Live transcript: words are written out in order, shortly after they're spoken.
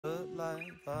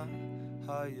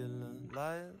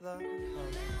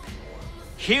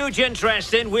Huge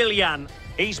interest in Willian.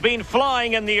 He's been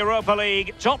flying in the Europa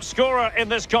League, top scorer in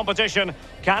this competition.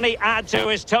 Can he add to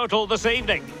his total this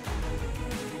evening?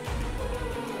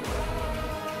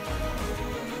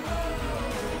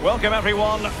 Welcome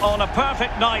everyone on a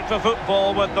perfect night for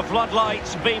football with the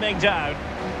floodlights beaming down.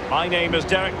 My name is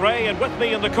Derek Ray and with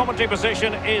me in the commentary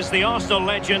position is the Arsenal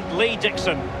legend Lee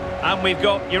Dixon. And we've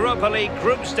got Europa League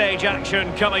group stage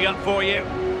action coming up for you.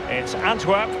 It's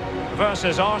Antwerp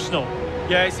versus Arsenal.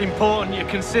 Yeah, it's important you're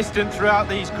consistent throughout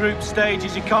these group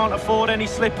stages. You can't afford any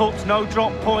slip-ups, no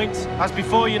drop points. As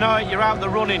before you know it, you're out the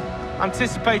running.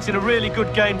 Anticipating a really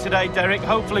good game today, Derek.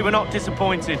 Hopefully we're not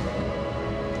disappointed.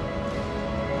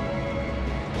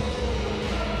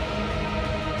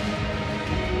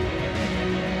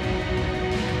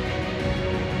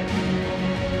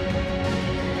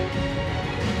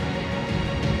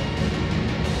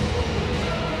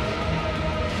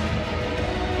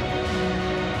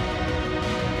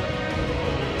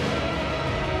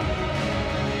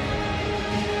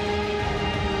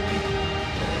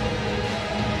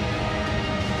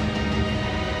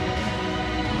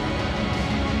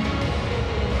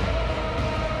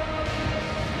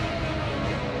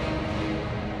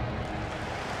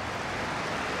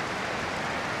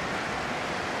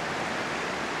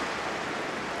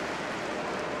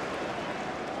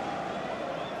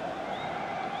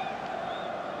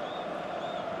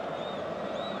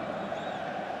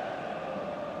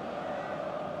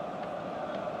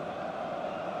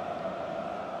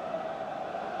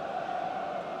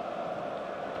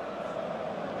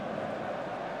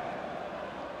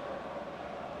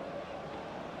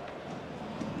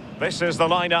 This is the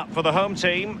lineup for the home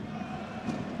team.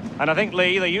 And I think,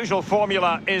 Lee, the usual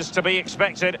formula is to be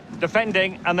expected.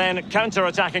 Defending and then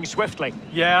counter-attacking swiftly.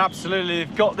 Yeah, absolutely.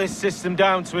 They've got this system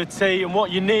down to a T. And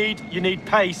what you need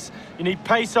pace. You need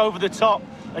pace over the top.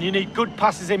 And you need good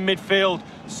passes in midfield.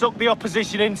 Suck the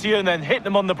opposition into you and then hit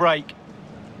them on the break.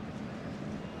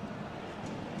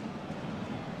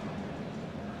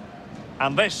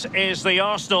 And this is the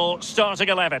Arsenal starting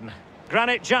 11.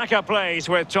 Granit Xhaka plays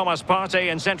with Thomas Partey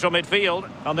in central midfield,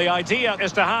 and the idea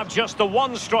is to have just the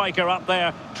one striker up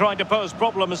there trying to pose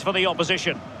problems for the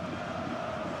opposition.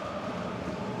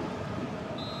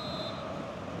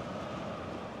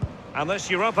 And this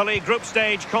Europa League group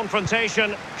stage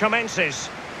confrontation commences.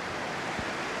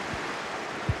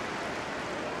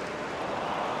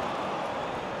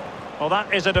 Well,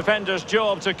 that is a defender's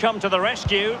job to come to the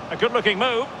rescue. A good-looking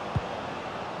move.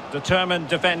 Determined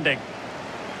defending.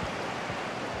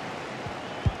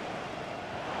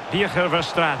 Birger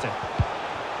Verstraeten.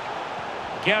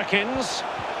 Gerkins.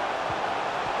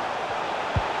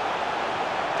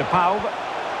 De Pauw.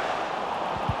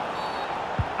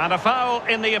 And a foul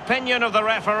in the opinion of the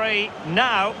referee.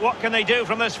 Now, what can they do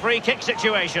from this free kick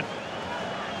situation?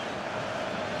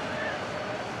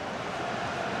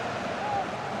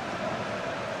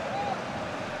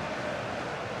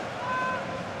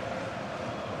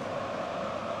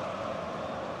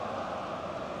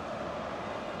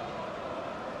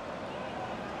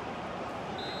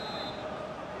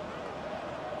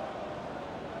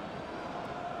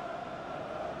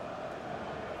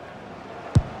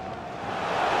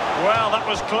 Well, that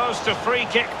was close to free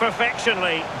kick perfection,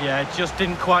 Lee. Yeah, just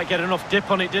didn't quite get enough dip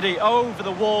on it, did he? Over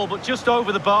the wall, but just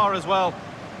over the bar as well.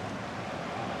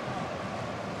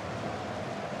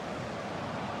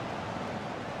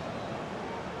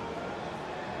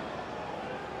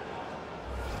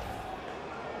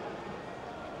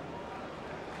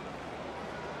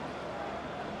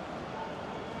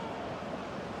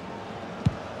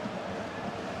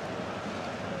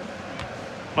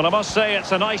 Well, I must say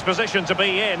it's a nice position to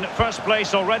be in. First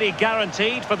place already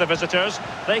guaranteed for the visitors.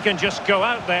 They can just go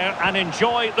out there and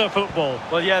enjoy the football.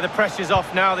 Well, yeah, the pressure's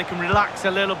off now. They can relax a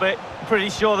little bit.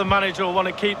 Pretty sure the manager will want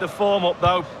to keep the form up,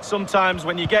 though. Sometimes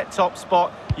when you get top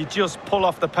spot, you just pull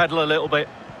off the pedal a little bit.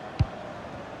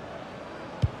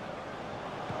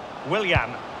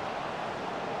 Willian.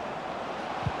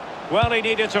 Well, he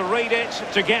needed to read it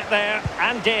to get there,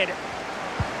 and did.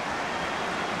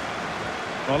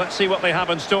 Well, let's see what they have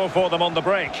in store for them on the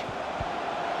break.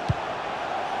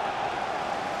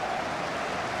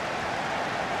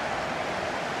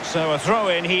 So a throw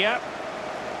in here.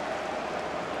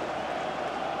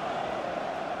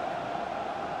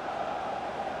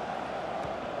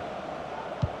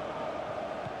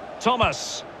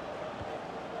 Thomas.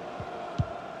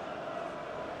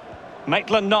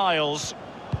 Maitland-Niles.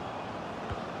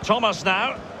 Thomas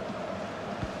now.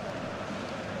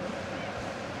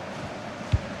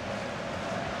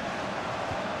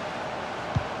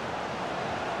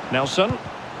 Nelson.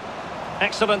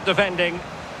 Excellent defending.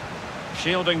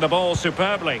 Shielding the ball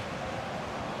superbly.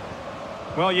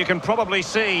 Well, you can probably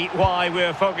see why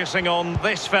we're focusing on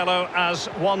this fellow as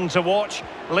one to watch.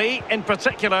 Lee, in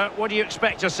particular, what do you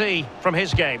expect to see from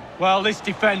his game? Well, this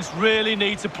defence really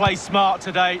needs to play smart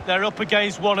today. They're up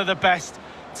against one of the best.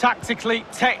 Tactically,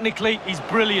 technically, he's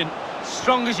brilliant.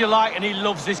 Strong as you like, and he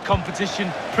loves this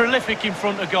competition. Prolific in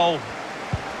front of goal.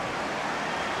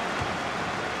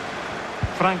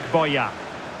 Frank Boya.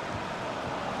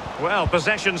 Well,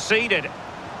 possession ceded.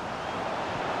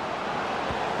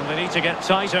 And they need to get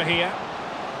tighter here.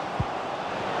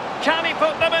 Can he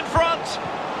put them in front?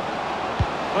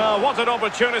 Well, what an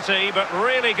opportunity, but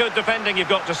really good defending, you've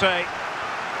got to say.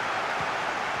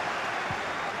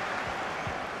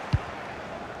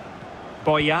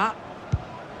 Boya.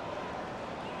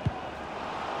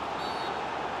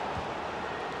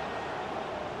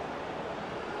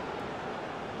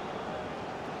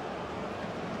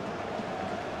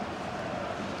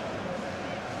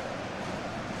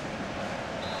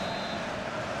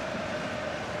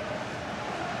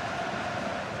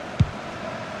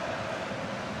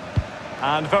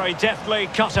 And very deftly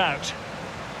cut out.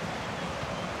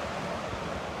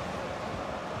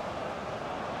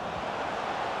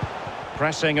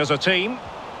 Pressing as a team.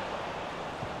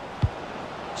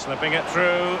 Slipping it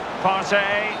through.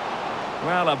 Partey.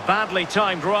 Well, a badly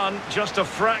timed run, just a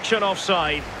fraction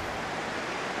offside.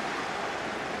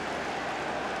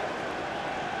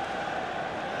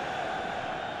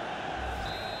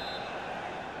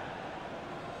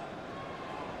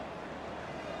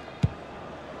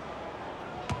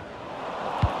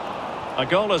 A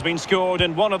goal has been scored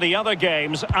in one of the other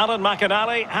games. Alan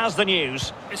McInally has the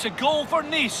news. It's a goal for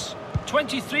Nice.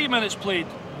 23 minutes played.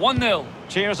 1-0.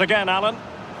 Cheers again, Alan.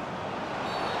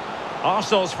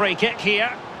 Arsenal's free kick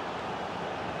here.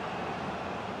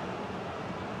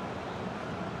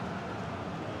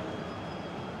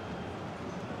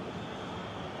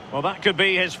 Well, that could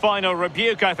be his final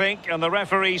rebuke, I think, and the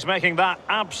referee's making that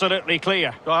absolutely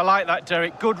clear. Oh, I like that,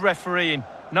 Derek. Good refereeing.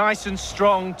 Nice and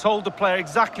strong, told the player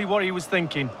exactly what he was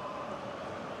thinking.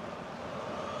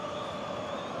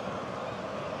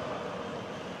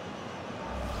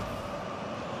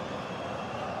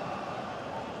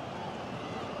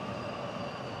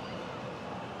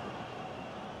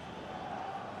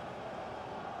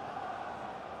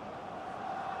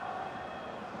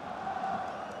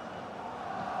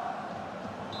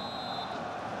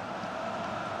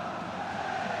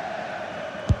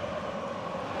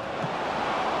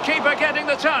 Keeper getting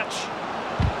the touch.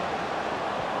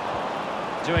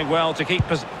 Doing well to keep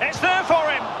possession. It's there for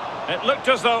him. It looked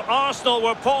as though Arsenal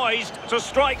were poised to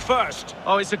strike first.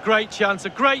 Oh, it's a great chance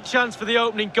for the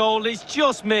opening goal. He's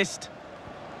just missed.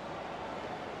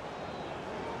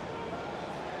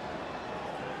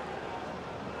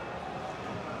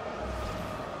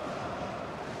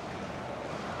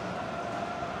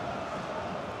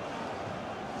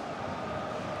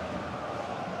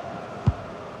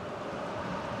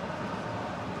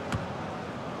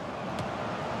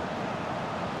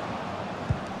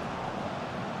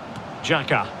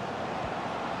 Xhaka.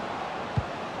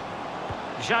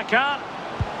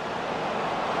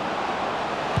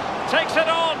 Takes it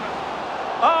on.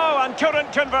 Oh, and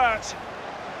couldn't convert.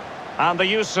 And the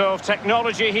use of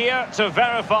technology here to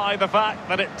verify the fact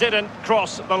that it didn't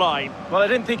cross the line. Well, I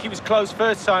didn't think he was close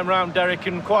first time round, Derek,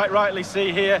 and quite rightly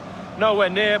see here, nowhere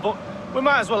near, but we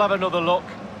might as well have another look.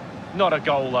 Not a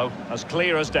goal, though. As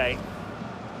clear as day.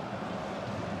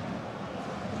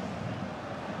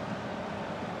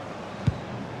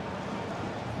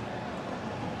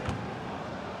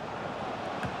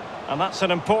 And that's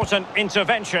an important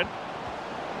intervention.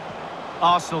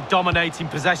 Arsenal dominating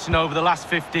possession over the last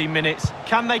 15 minutes.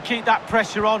 Can they keep that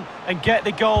pressure on and get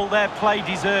the goal their play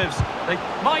deserves? They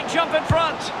might jump in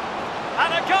front.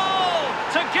 And a goal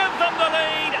to give them the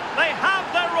lead. They have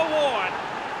their reward.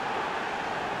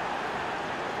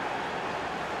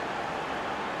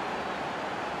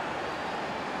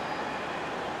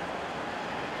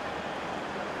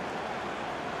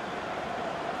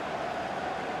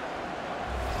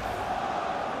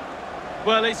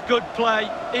 Well, it's good play.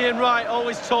 Ian Wright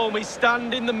always told me,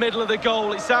 stand in the middle of the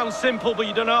goal. It sounds simple, but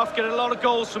you don't have to get a lot of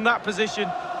goals from that position.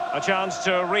 A chance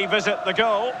to revisit the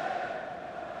goal.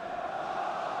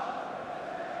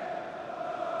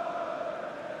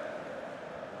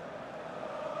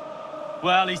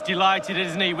 Well, he's delighted,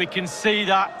 isn't he? We can see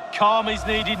that. Calm is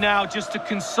needed now just to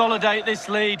consolidate this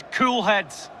lead. Cool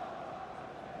heads.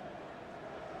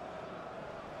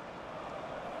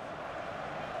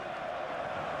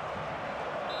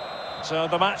 So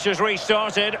the match has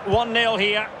restarted, 1-0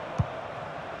 here.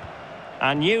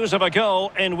 And news of a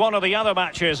goal in one of the other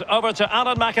matches. Over to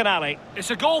Alan McInally. It's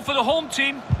a goal for the home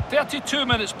team. 32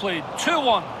 minutes played.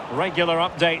 2-1. Regular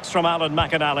updates from Alan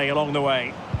McInally along the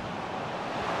way.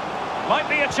 Might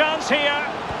be a chance here.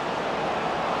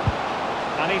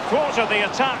 And he thwarted the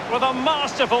attack with a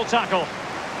masterful tackle.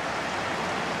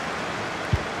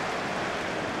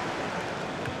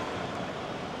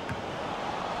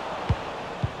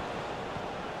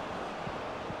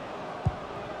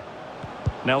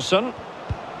 Nelson.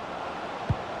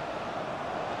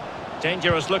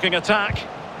 Dangerous looking attack.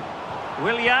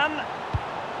 Willian.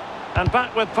 And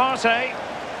back with Partey.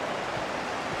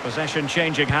 Possession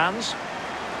changing hands.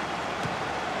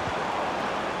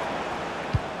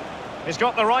 He's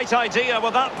got the right idea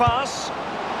with that pass.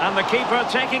 And the keeper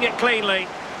taking it cleanly.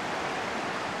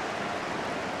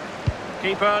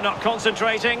 Keeper not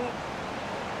concentrating.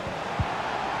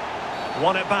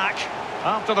 Won it back.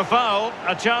 After the foul,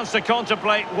 a chance to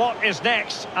contemplate what is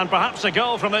next. And perhaps a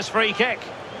goal from this free kick.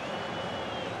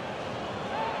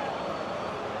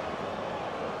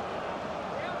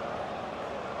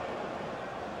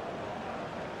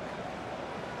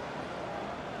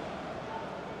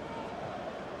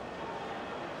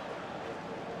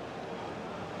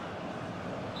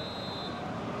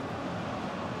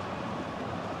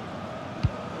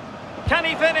 Can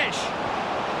he finish?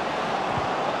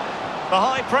 The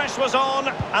high press was on,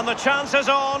 and the chance is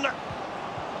on.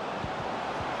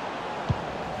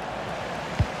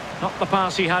 Not the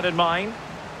pass he had in mind.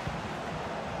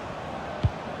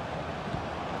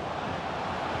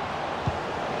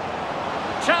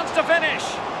 Chance to finish.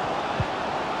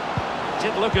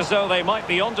 Did look as though they might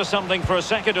be onto something for a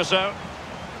second or so.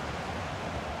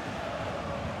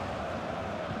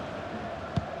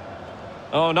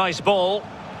 Oh, nice ball.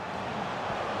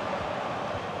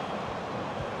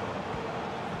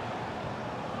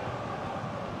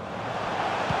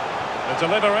 The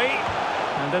delivery,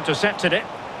 and intercepted it.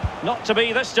 Not to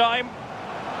be this time.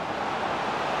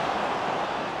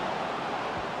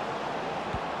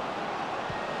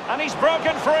 And he's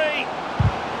broken free.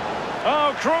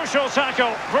 Oh, crucial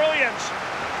tackle. Brilliant.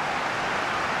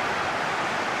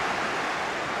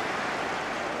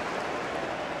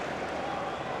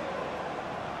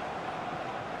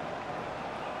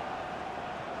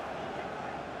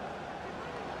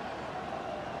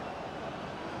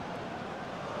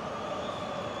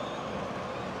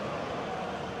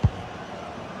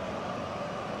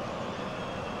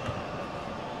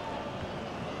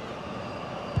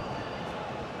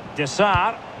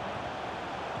 Desar.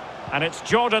 And it's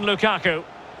Jordan Lukaku.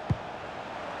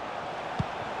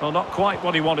 Well, not quite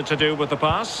what he wanted to do with the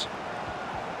pass.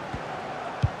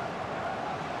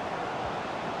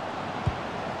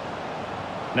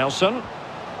 Nelson.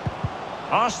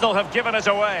 Arsenal have given it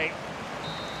away.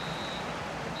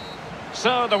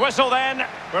 So the whistle then.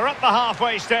 We're at the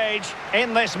halfway stage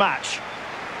in this match.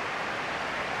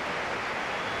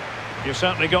 You've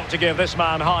certainly got to give this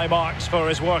man high marks for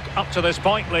his work up to this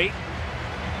point, Lee.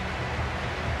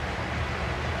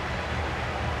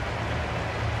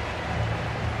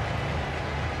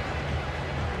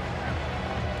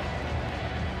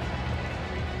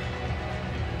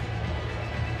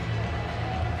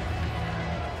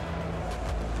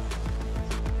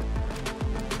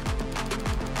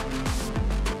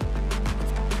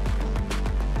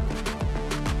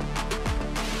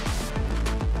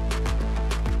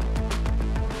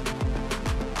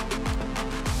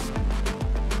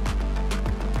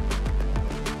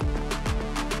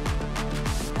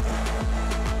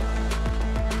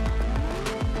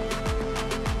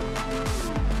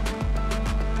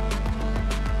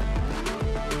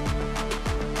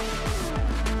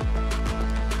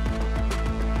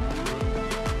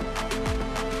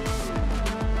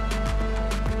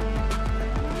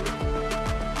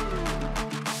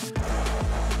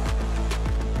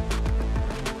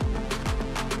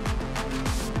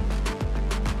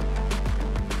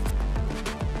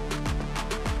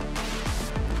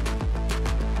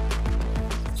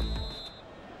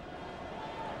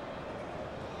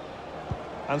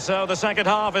 And so the second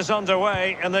half is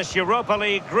underway in this Europa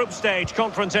League group stage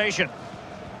confrontation.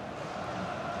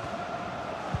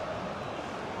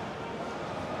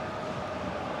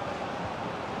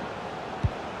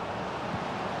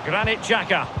 Granit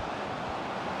Xhaka.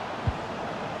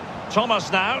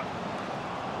 Thomas now.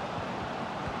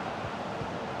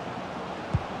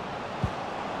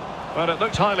 Well, it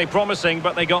looked highly promising,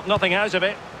 but they got nothing out of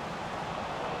it.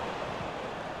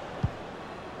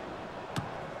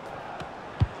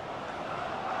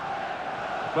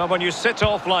 Well, when you sit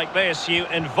off like this, you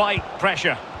invite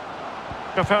pressure.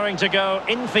 Preferring to go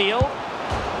infield.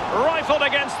 Rifled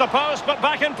against the post, but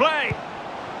back in play.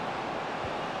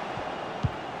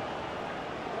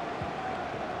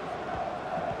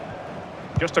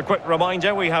 Just a quick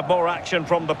reminder, we have more action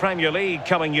from the Premier League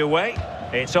coming your way.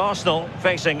 It's Arsenal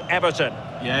facing Everton.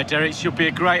 Yeah, Derek, should be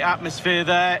a great atmosphere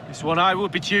there. It's one I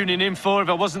would be tuning in for if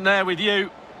I wasn't there with you.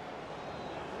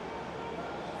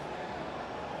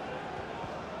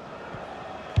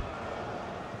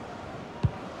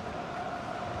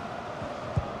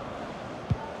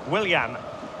 Willian.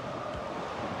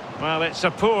 Well, it's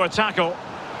a poor tackle.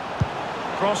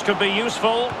 Cross could be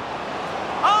useful.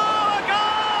 Oh, a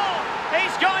goal!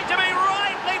 He's going to be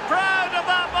rightly proud of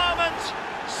that moment.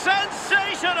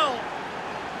 Sensational!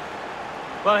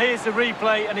 Well, here's the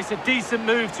replay, and it's a decent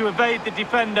move to evade the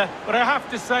defender. But I have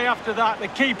to say, after that, the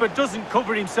keeper doesn't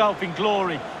cover himself in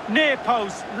glory. Near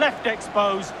post, left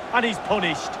exposed, and he's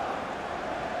punished.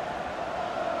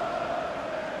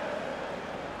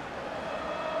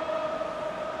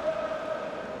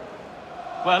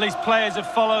 Well, his players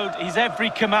have followed his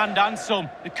every command and some.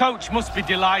 The coach must be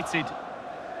delighted.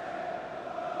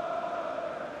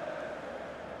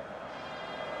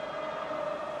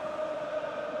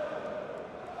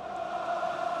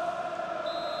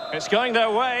 It's going their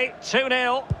way,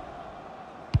 2-0.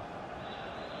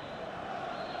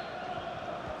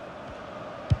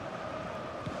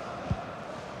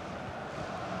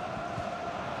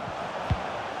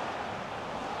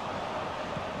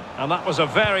 And that was a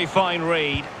very fine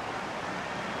read.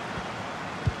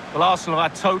 Well, Arsenal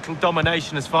had total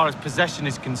domination as far as possession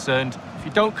is concerned. If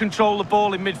you don't control the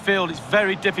ball in midfield, it's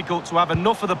very difficult to have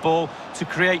enough of the ball to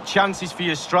create chances for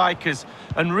your strikers,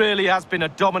 and really has been a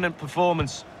dominant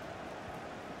performance.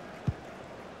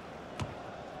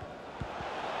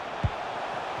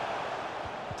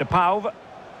 De Pauw.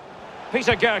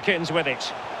 Peter Gherkins with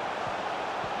it.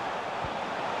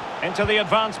 Into the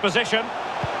advanced position.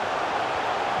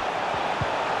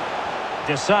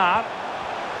 Desar.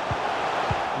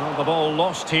 Well, the ball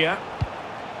lost here.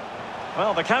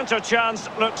 Well, the counter chance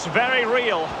looks very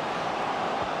real.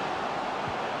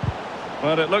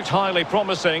 Well, it looked highly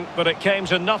promising, but it came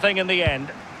to nothing in the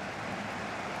end.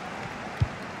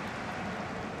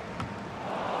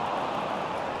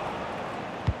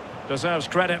 Deserves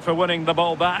credit for winning the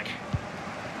ball back.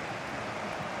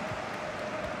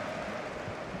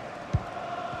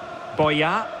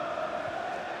 Boya.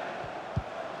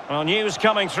 Well, news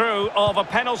coming through of a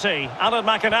penalty. Alan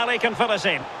McInally can fill us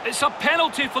in. It's a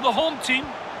penalty for the home team.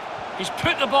 He's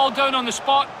put the ball down on the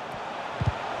spot.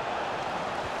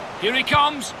 Here he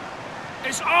comes.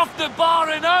 It's off the bar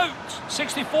and out.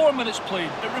 64 minutes played.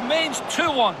 It remains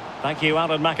 2-1. Thank you,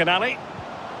 Alan McInally.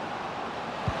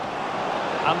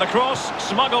 And the cross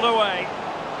smuggled away.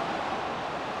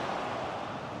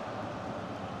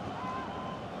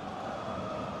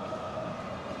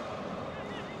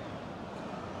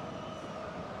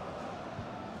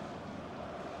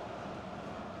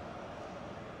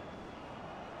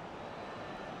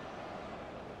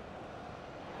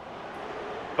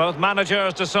 Both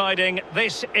managers deciding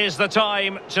this is the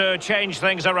time to change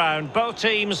things around. Both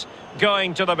teams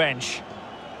going to the bench.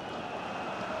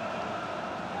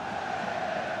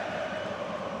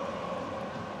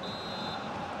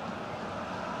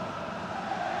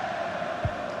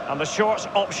 And the short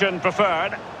option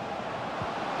preferred.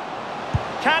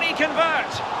 Can he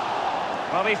convert?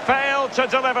 Well, he failed to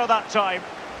deliver that time.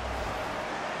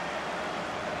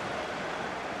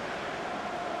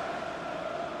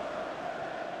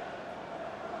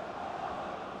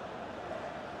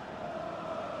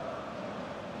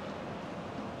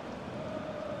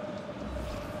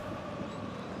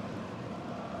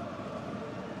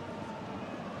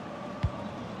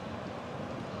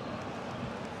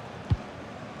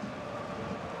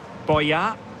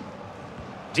 Boya.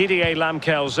 Didier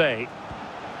Lamkelze.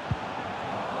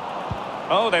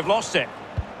 Oh, they've lost it.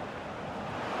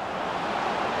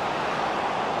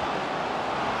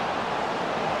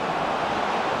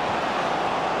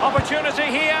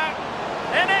 Opportunity here.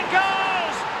 In it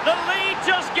goes! The lead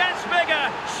just gets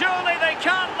bigger. Surely they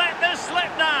can't let this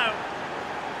slip now.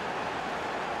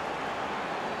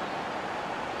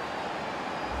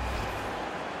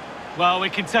 Well, we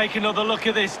can take another look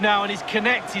at this now, and he's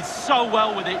connected so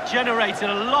well with it, generated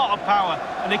a lot of power,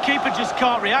 and the keeper just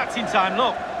can't react in time.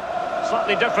 Look.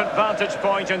 Slightly different vantage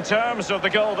point in terms of the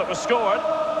goal that was scored.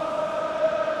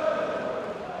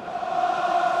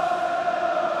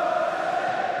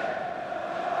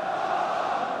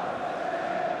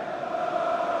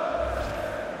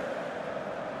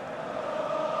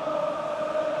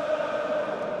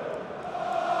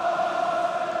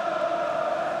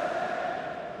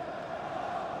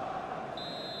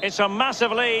 It's a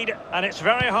massive lead, and it's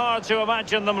very hard to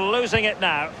imagine them losing it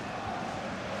now.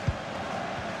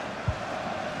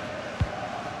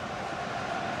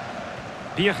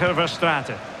 Birger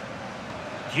Verstraeten.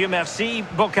 Dieu merci,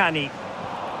 Bocani.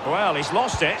 Well, he's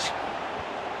lost it.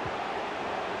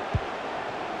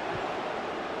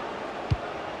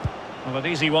 Well, an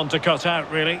easy one to cut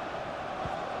out, really.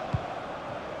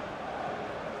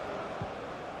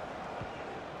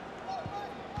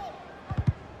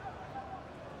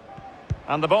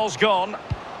 And the ball's gone.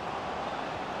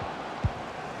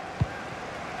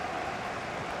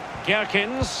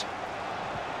 Gerkins.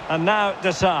 And now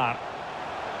Desar.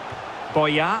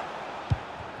 Boya.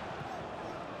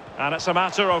 And it's a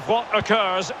matter of what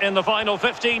occurs in the final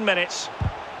 15 minutes.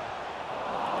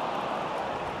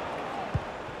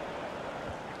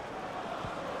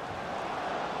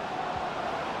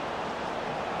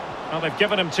 Well, they've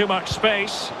given him too much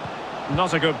space.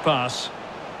 Not a good pass.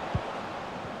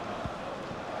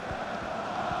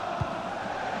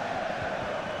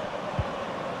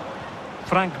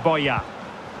 Frank Boya.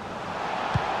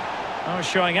 Oh,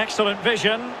 showing excellent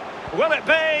vision. Will it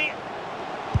be?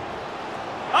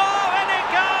 Oh, and it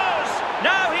goes!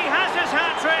 Now he has his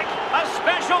hat-trick. A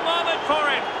special moment for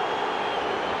him.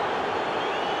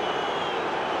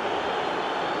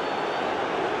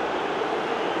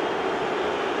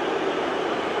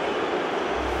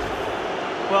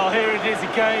 Well, here it is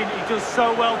again. He does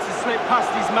so well to slip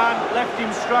past his man, left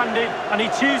him stranded, and he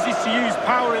chooses to use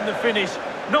power in the finish.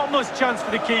 Not much chance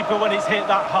for the keeper when it's hit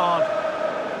that hard.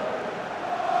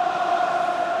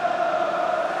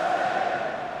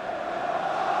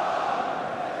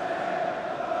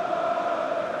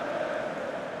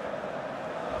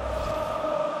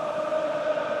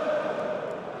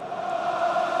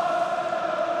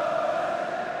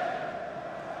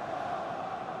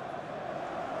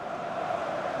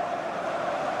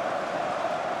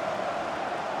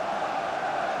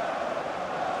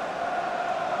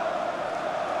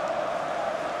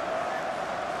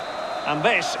 And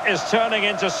this is turning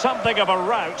into something of a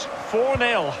rout.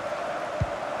 4-0.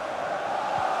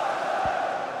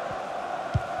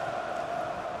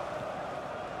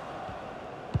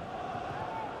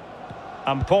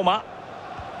 Ampoma.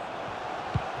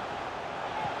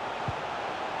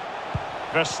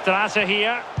 Verstraeten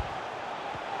here.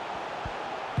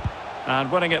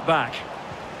 And winning it back.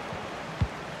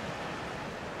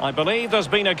 I believe there's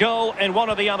been a goal in one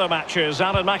of the other matches.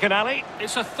 Alan McInally.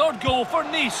 It's a third goal for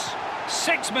Nice.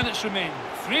 6 minutes remain.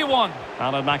 3-1.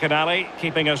 Alan McInally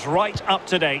keeping us right up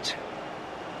to date.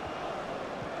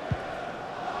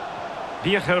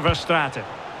 Birger Verstraeten.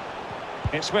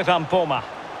 It's with Ampoma.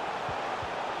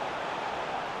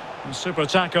 And super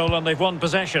tackle, and they've won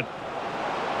possession.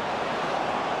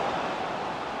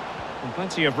 And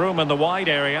plenty of room in the wide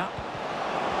area.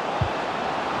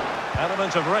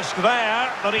 Element of risk there,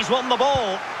 but he's won the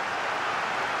ball.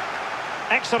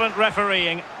 Excellent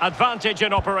refereeing, advantage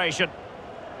in operation.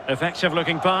 Effective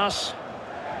looking pass.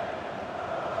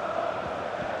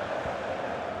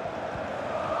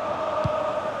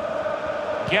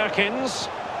 Gerkins.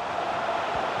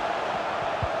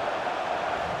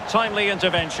 Timely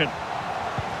intervention.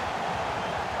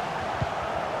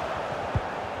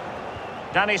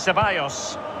 Dani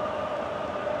Ceballos.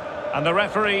 And the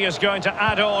referee is going to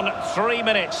add on 3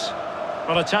 minutes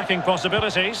for attacking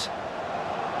possibilities.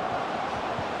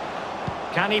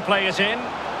 Can he play it in?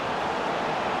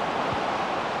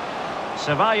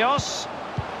 Ceballos.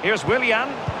 Here's Willian.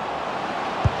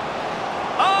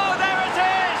 Oh, there it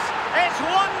is! It's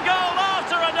one goal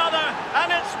after another,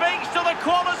 and it speaks to the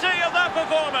quality of their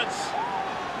performance.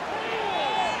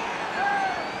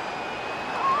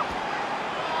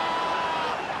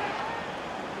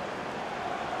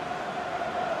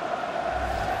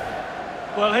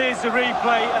 Well, here's the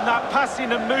replay, and that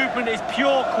passing and movement is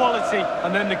pure quality.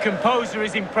 And then the composure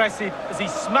is impressive as he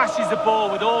smashes the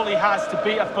ball with all he has to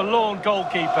beat a forlorn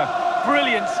goalkeeper.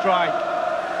 Brilliant strike.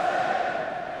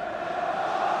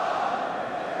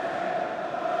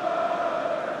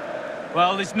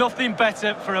 Well, there's nothing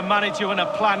better for a manager when a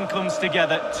plan comes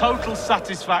together. Total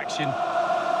satisfaction.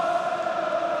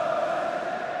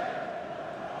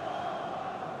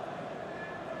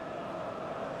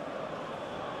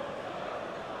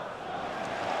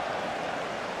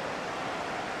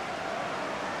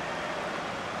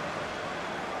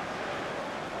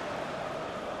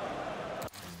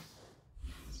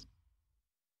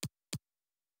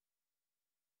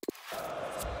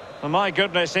 Oh, my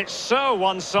goodness, it's so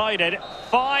one-sided.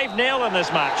 5-0 in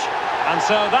this match. And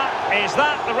so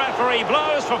that the referee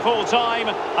blows for full-time.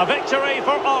 A victory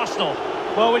for Arsenal.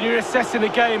 Well, when you're assessing a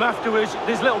game afterwards,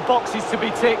 there's little boxes to be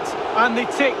ticked, and they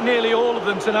tick nearly all of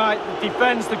them tonight. The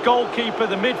defence, the goalkeeper,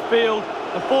 the midfield,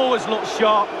 the forwards look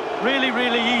sharp. Really,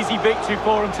 really easy victory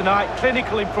for them tonight.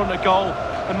 Clinical in front of goal.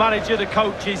 The manager, the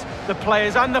coaches, the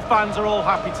players and the fans are all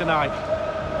happy tonight.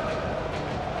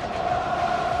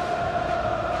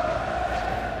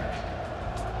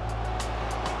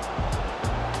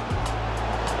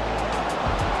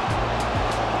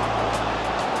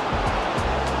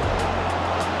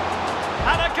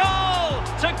 And a goal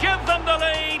to give them the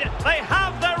lead. They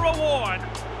have their reward.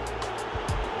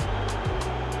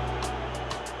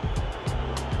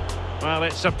 Well,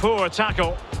 it's a poor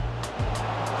tackle.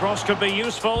 Cross could be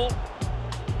useful.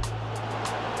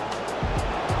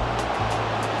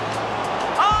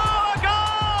 Oh, a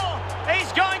goal!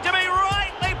 He's going to be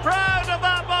rightly proud of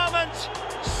that moment.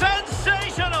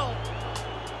 Sensational!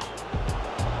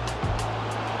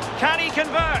 Can he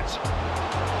convert?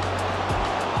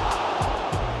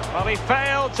 Well, he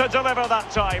failed to deliver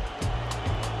that time.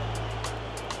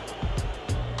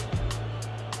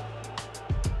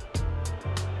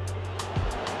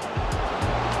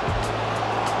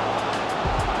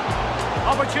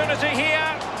 Opportunity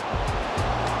here.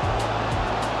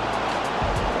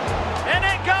 In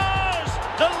it goes!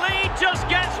 The lead just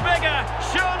gets bigger.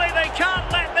 Surely they can't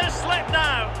let this slip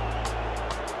now.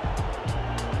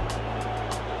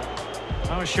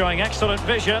 Oh, showing excellent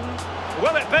vision.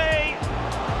 Will it be?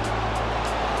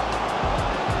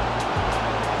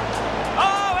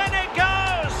 Oh, in it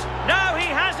goes! Now he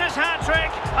has his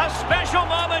hat-trick. A special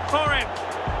moment for him.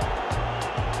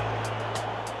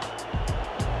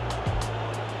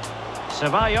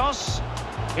 Ceballos,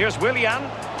 here's Willian.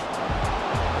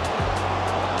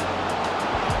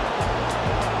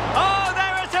 Oh,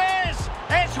 there it is!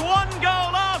 It's one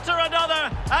goal after another,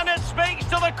 and it speaks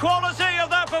to the quality